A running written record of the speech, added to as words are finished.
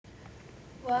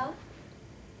Well,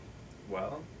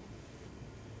 Well,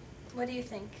 what do you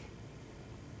think?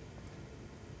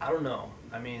 I don't know.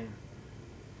 I mean,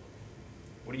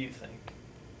 what do you think?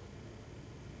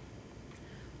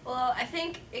 Well, I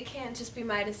think it can't just be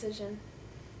my decision.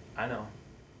 I know.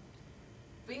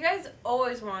 But you guys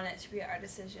always want it to be our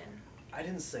decision. I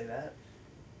didn't say that.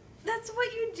 That's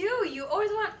what you do. You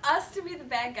always want us to be the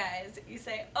bad guys. You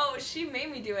say, oh, she made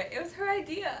me do it. It was her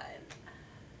idea.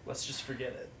 Let's just forget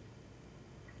it.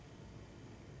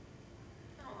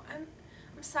 No,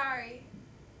 I'm sorry.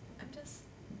 I'm just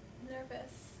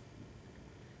nervous.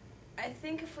 I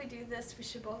think if we do this, we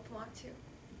should both want to.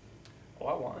 Oh,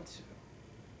 I want to.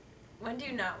 When do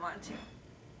you not want to?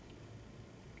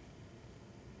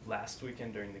 Last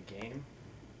weekend during the game.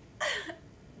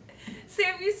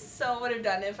 Sam, you so would have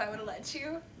done it if I would have let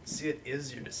you. See, it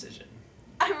is your decision.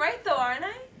 I'm right though, aren't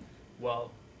I?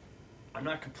 Well, I'm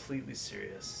not completely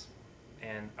serious,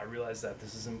 and I realize that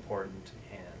this is important,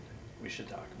 and we should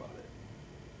talk about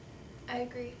it. I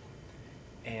agree.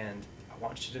 And I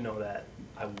want you to know that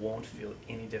I won't feel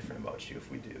any different about you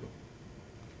if we do.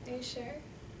 Are you sure?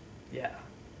 Yeah,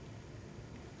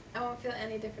 I won't feel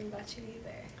any different about you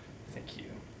either. thank you.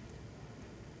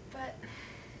 But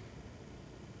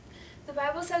the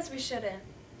Bible says we shouldn't.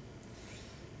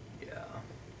 Yeah.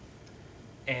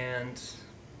 And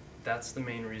that's the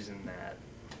main reason that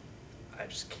I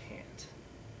just can't.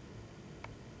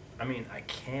 I mean, I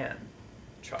can.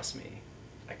 Trust me.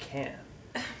 I can.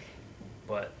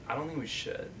 But I don't think we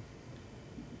should.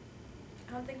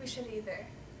 I don't think we should either.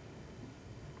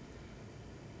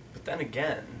 But then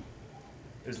again,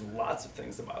 there's lots of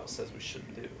things the Bible says we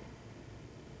shouldn't do.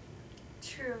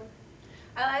 True.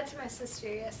 I lied to my sister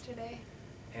yesterday.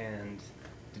 And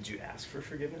did you ask for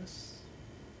forgiveness?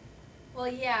 Well,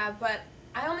 yeah, but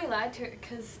I only lied to her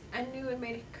because I knew it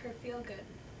made her feel good.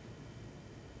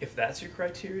 If that's your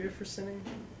criteria for sinning,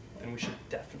 then we should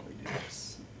definitely do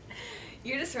this.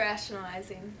 You're just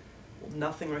rationalizing. Well,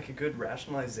 nothing like a good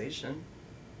rationalization.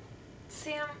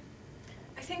 Sam,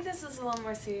 I think this is a little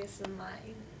more serious than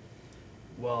lying.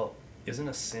 Well, isn't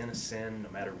a sin no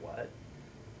matter what?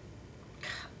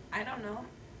 I don't know.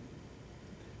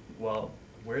 Well,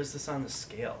 where's this on the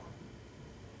scale?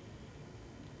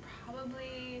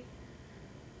 Probably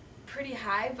pretty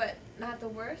high, but not the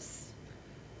worst.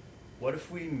 What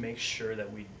if we make sure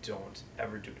that we don't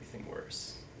ever do anything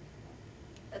worse?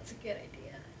 That's a good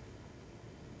idea.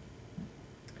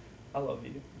 I love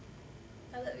you.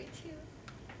 I love you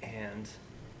too. And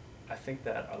I think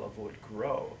that our love would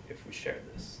grow if we shared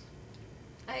this.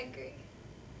 I agree.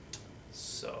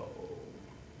 So,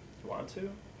 you want to?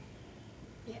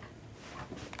 Yeah.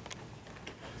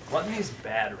 Gluttony's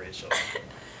bad, Rachel.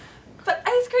 But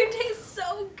ice cream tastes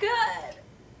so good.